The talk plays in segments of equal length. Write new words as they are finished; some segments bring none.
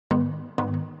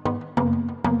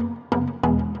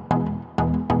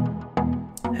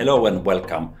Hello and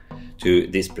welcome to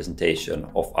this presentation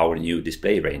of our new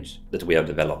display range that we have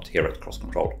developed here at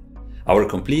CrossControl. Our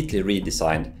completely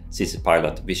redesigned CC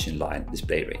Pilot Vision Line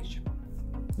display range.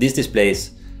 These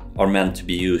displays are meant to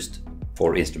be used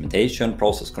for instrumentation,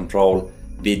 process control,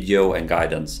 video and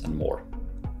guidance and more.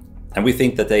 And we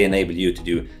think that they enable you to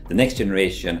do the next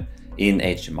generation in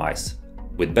HMIs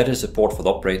with better support for the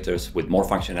operators, with more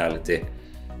functionality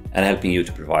and helping you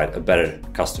to provide a better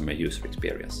customer user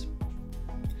experience.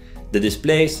 The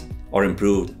displays are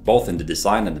improved both in the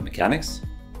design and the mechanics.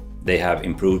 They have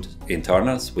improved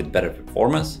internals with better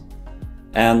performance,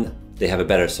 and they have a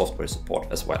better software support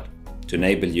as well to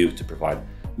enable you to provide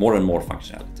more and more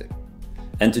functionality.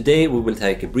 And today we will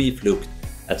take a brief look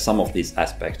at some of these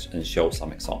aspects and show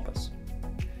some examples.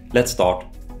 Let's start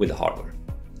with the hardware.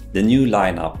 The new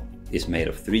lineup is made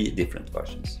of 3 different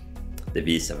versions: the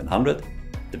V700,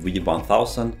 the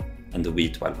V1000 and the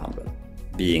V1200,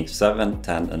 being 7,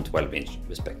 10 and 12 inch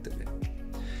respectively.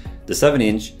 The 7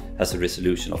 inch has a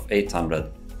resolution of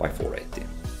 800 by 480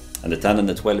 and the 10 and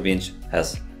the 12 inch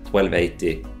has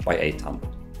 1280 by 800.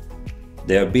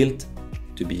 They are built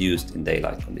to be used in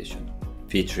daylight condition,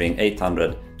 featuring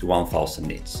 800 to 1000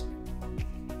 nits.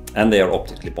 And they are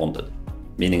optically bonded,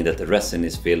 meaning that the resin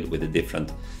is filled with the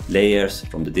different layers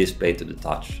from the display to the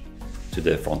touch to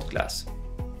the front glass.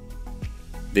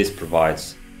 This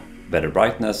provides better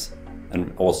brightness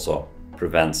and also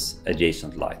prevents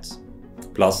adjacent lights.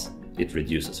 Plus, it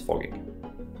reduces fogging.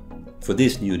 For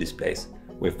these new displays,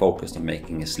 we're focused on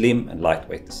making a slim and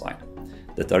lightweight design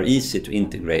that are easy to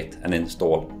integrate and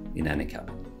install in any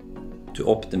cabin. To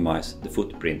optimize the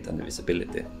footprint and the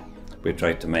visibility, we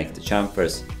try to make the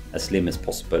chamfers as slim as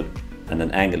possible and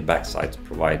an angled backside to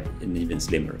provide an even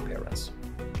slimmer appearance.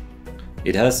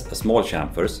 It has a small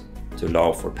chamfers to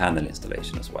allow for panel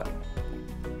installation as well.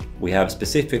 We have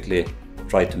specifically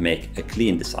tried to make a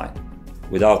clean design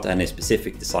without any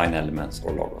specific design elements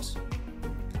or logos.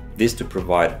 This to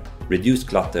provide reduced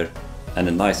clutter and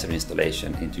a nicer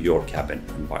installation into your cabin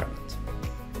environment.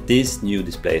 These new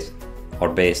displays are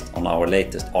based on our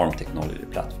latest ARM technology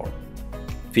platform,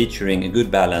 featuring a good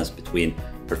balance between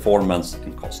performance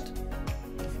and cost.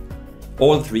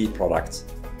 All 3 products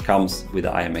comes with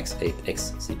the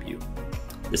iMX8X CPU.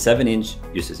 The 7 inch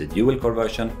uses a dual-core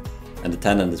version and the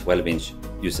 10 and the 12 inch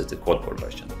uses the quad-core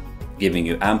version, giving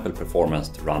you ample performance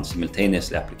to run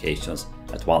simultaneously applications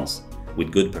at once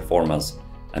with good performance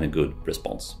and a good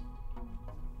response.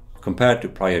 Compared to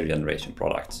prior generation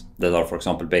products that are, for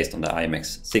example, based on the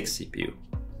iMX6 CPU,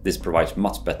 this provides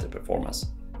much better performance,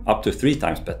 up to 3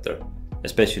 times better,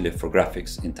 especially for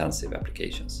graphics intensive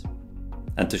applications.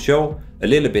 And to show a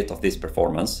little bit of this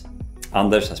performance,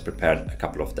 Anders has prepared a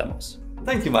couple of demos.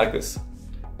 Thank you, Markus.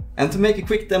 And to make a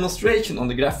quick demonstration on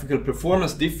the graphical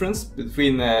performance difference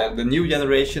between the new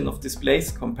generation of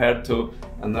displays compared to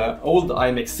an old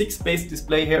iMX6 based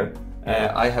display here,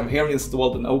 I have here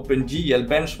installed an OpenGL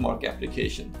benchmark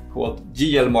application called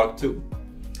GL Mark II.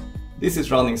 This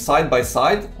is running side by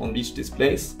side on each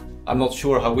displays. I'm not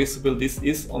sure how visible this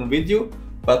is on video,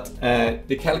 but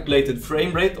the calculated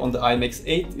frame rate on the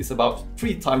iMX8 is about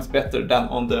 3 times better than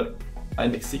on the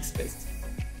iMX6 based.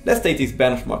 Let's take this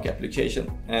benchmark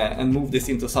application and move this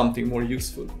into something more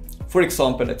useful. For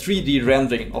example, a 3D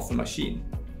rendering of a machine.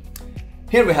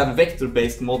 Here we have a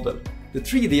vector-based model. The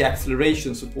 3D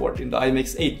acceleration support in the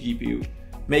iMX8 GPU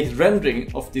makes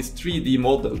rendering of this 3D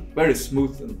model very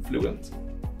smooth and fluent.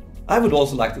 I would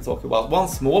also like to talk about one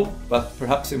small but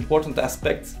perhaps important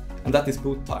aspect, and that is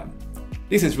boot time.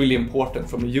 This is really important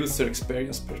from a user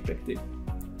experience perspective.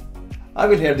 I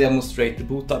will here demonstrate the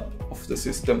boot up of the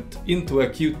system into a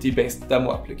Qt-based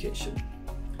demo application.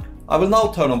 I will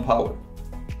now turn on power.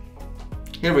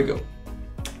 Here we go.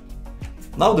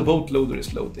 Now the bootloader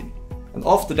is loading, and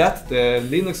after that the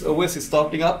Linux OS is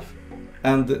starting up,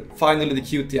 and finally the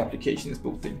Qt application is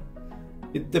booting.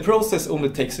 The process only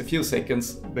takes a few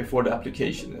seconds before the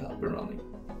application is up and running.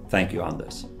 Thank you,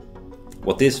 Anders.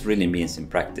 What this really means in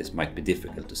practice might be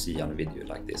difficult to see on a video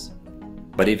like this.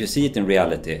 But if you see it in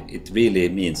reality, it really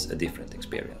means a different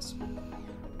experience.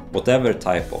 Whatever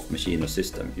type of machine or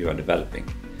system you are developing,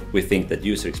 we think that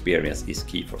user experience is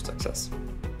key for success.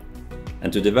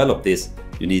 And to develop this,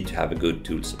 you need to have a good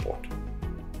tool support.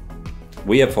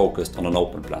 We have focused on an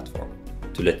open platform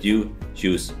to let you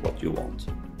choose what you want.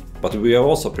 But we have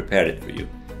also prepared it for you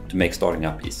to make starting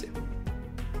up easy.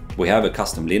 We have a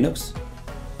custom Linux,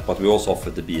 but we also offer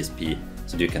the BSP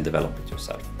so you can develop it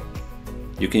yourself.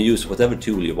 You can use whatever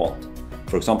tool you want,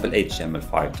 for example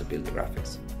HTML5 to build the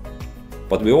graphics.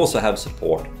 But we also have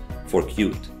support for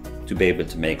Qt to be able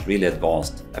to make really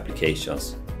advanced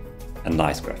applications and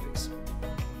nice graphics.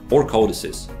 or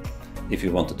codices if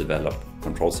you want to develop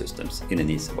control systems in an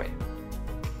easy way.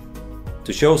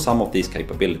 To show some of these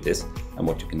capabilities and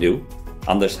what you can do,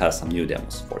 Anders has some new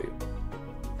demos for you.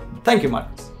 Thank you,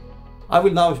 Markus. I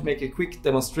will now make a quick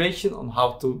demonstration on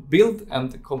how to build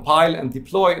and compile and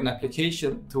deploy an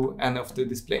application to any of the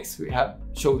displays we have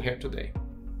shown here today.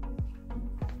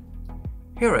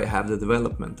 Here I have the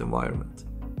development environment,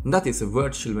 and that is a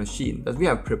virtual machine that we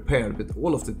have prepared with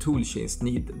all of the toolchains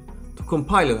needed to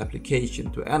compile an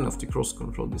application to any of the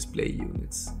CrossControl display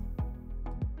units.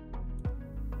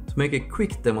 To make a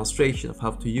quick demonstration of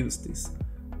how to use this,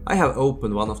 I have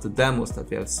opened one of the demos that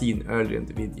we have seen earlier in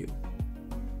the video.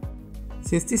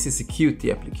 Since this is a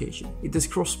Qt application, it is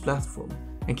cross-platform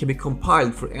and can be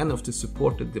compiled for any of the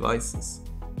supported devices.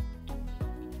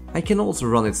 I can also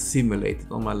run it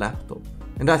simulated on my laptop,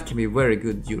 and that can be very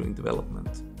good during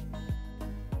development.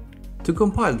 To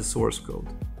compile the source code,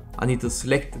 I need to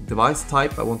select the device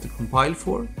type I want to compile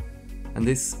for, and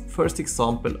this first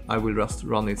example I will just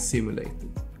run it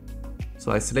simulated.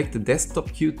 So I select the desktop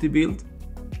Qt build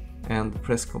and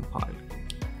press compile.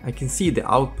 I can see the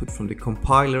output from the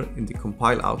compiler in the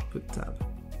Compile Output tab.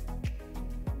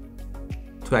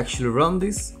 To actually run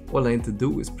this, all I need to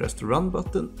do is press the Run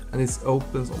button and it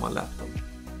opens on my laptop.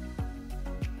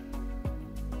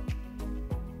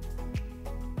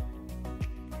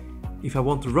 If I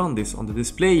want to run this on the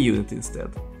display unit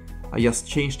instead, I just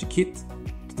change the kit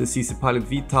to the CC Pilot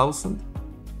V1000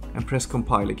 and press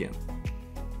compile again.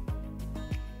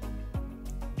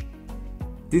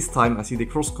 This time I see the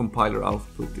cross-compiler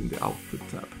output in the Output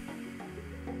tab.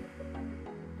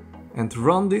 And to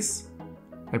run this,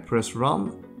 I press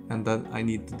Run, and then I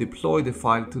need to deploy the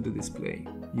file to the display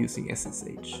using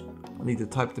SSH. I need to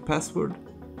type the password,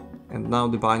 and now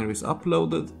the binary is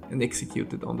uploaded and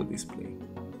executed on the display.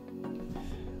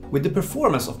 With the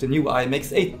performance of the new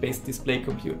iMX8 based display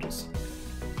computers,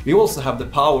 we also have the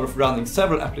power of running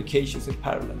several applications in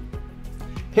parallel.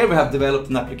 Here we have developed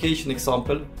an application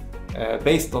example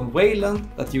based on Wayland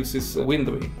that uses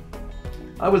windowing.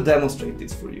 I will demonstrate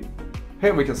this for you.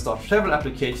 Here we can start several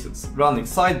applications running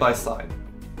side by side,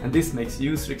 and this makes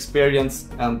user experience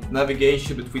and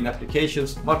navigation between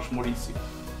applications much more easy.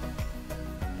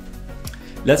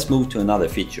 Let's move to another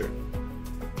feature,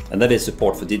 and that is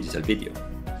support for digital video.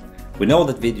 We know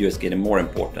that video is getting more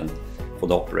important for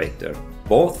the operator,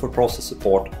 both for process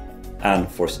support and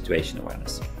for situation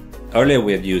awareness. Earlier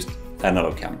we have used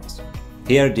analog cameras.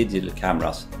 Here digital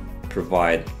cameras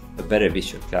provide a better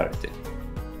visual clarity.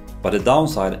 But the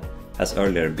downside has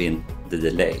earlier been the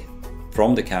delay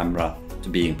from the camera to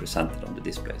being presented on the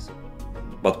displays.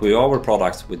 But with our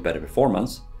products with better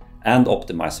performance and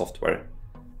optimized software,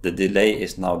 the delay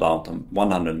is now down to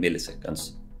 100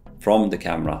 milliseconds from the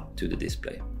camera to the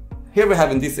display. Here we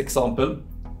have in this example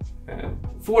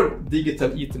 4 digital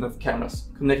Ethernet cameras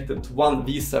connected to one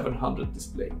V700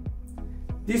 display.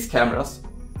 These cameras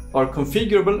are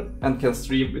configurable and can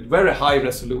stream with very high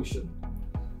resolution.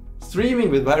 Streaming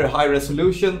with very high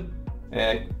resolution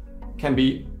can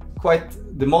be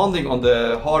quite demanding on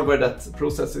the hardware that's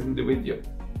processing the video.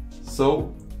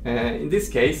 So in this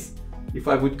case, if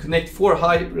I would connect 4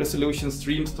 high resolution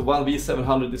streams to one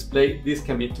V700 display, this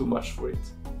can be too much for it.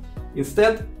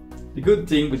 Instead, the good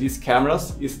thing with these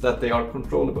cameras is that they are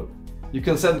controllable. You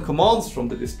can send commands from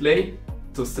the display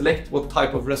to select what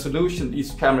type of resolution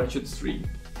each camera should stream.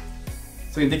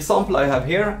 So in the example I have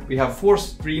here, we have 4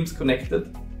 streams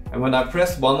connected, and when I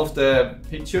press one of the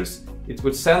pictures, it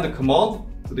will send a command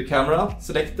to the camera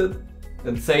selected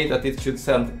and say that it should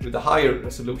send with a higher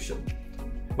resolution.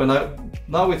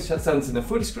 Now it sends in a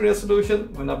full screen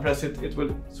resolution. When I press it, it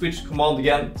will switch command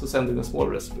again to send in a smaller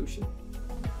resolution.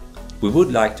 We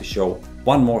would like to show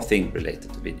one more thing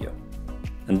related to video,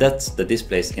 and that's the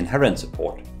display's inherent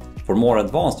support for more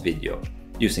advanced video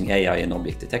using AI and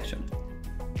object detection.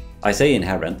 I say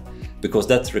inherent because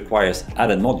that requires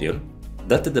added module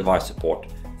that the device support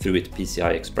through its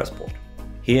PCI Express port.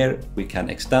 Here we can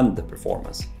extend the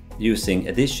performance using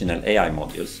additional AI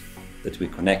modules that we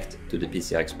connect to the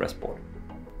PCI Express port.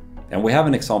 And we have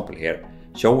an example here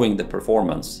showing the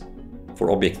performance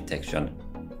for object detection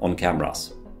on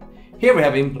cameras. Here we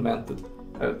have implemented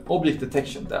an object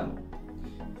detection demo.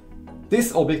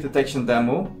 This object detection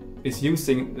demo is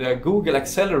using the Google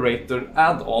Accelerator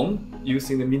add-on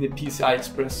using the mini PCI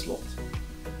Express slot.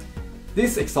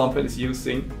 This example is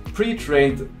using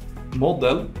pre-trained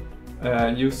model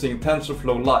using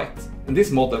TensorFlow Lite, and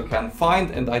this model can find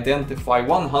and identify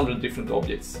 100 different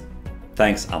objects.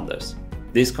 Thanks, Anders.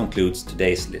 This concludes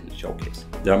today's little showcase.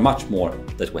 There are much more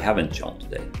that we haven't shown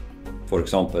today. For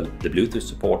example, the Bluetooth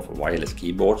support for wireless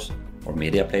keyboards or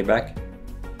media playback,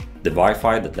 the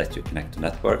Wi-Fi that lets you connect to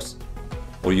networks,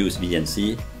 or use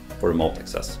VNC for remote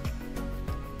access.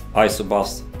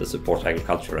 Isobus that supports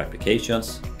agricultural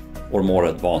applications, or more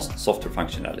advanced software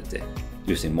functionality,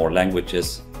 using more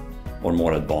languages or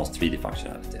more advanced 3D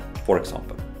functionality, for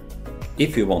example.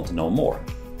 If you want to know more,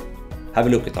 have a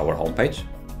look at our homepage,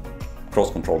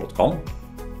 crosscontrol.com,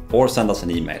 or send us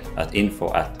an email at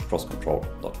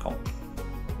info@crosscontrol.com.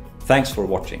 Thanks for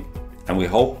watching, and we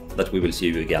hope that we will see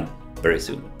you again very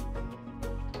soon.